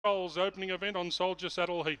Rolls opening event on Soldier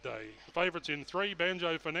Saddle Heat Day. Favourites in 3,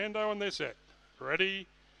 Banjo Fernando, and they're set. Ready?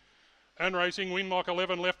 And racing, Winlock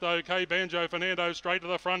 11 left okay. Banjo Fernando straight to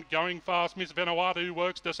the front, going fast. Miss Vanuatu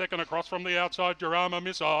works to second across from the outside. Jurama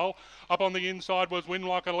Missile. Up on the inside was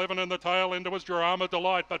Winlock 11 and the tail ender was Jurama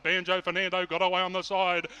Delight. But Banjo Fernando got away on the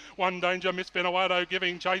side. One danger, Miss Vanuatu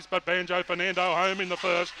giving chase, but Banjo Fernando home in the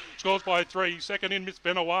first. Scores by 3. Second in Miss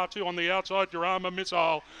Vanuatu on the outside. Jurama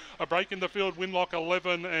Missile. A break in the field, Winlock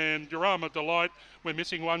 11 and Jurama Delight. We're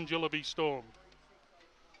missing one, Jillaby Storm.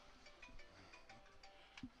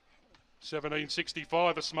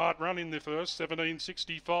 1765, a smart run in the first.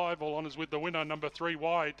 1765, all honours with the winner, number 3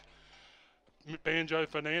 wide, Banjo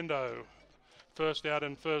Fernando. First out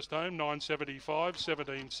and first home, 975,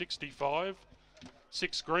 1765.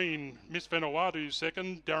 6 green, Miss Vanuatu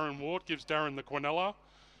second. Darren Ward gives Darren the Quinella.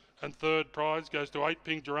 And third prize goes to 8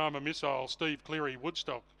 pink Jurama Missile, Steve Cleary,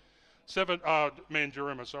 Woodstock.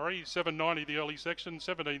 Mandurima, sorry. 790 the early section,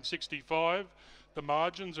 1765. The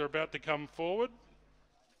margins are about to come forward.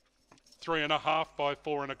 3.5 by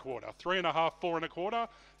 4 1/4. 3.5, 4 1/4.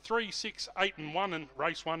 3, 6, 8 and 1 and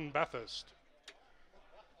race 1 Bathurst.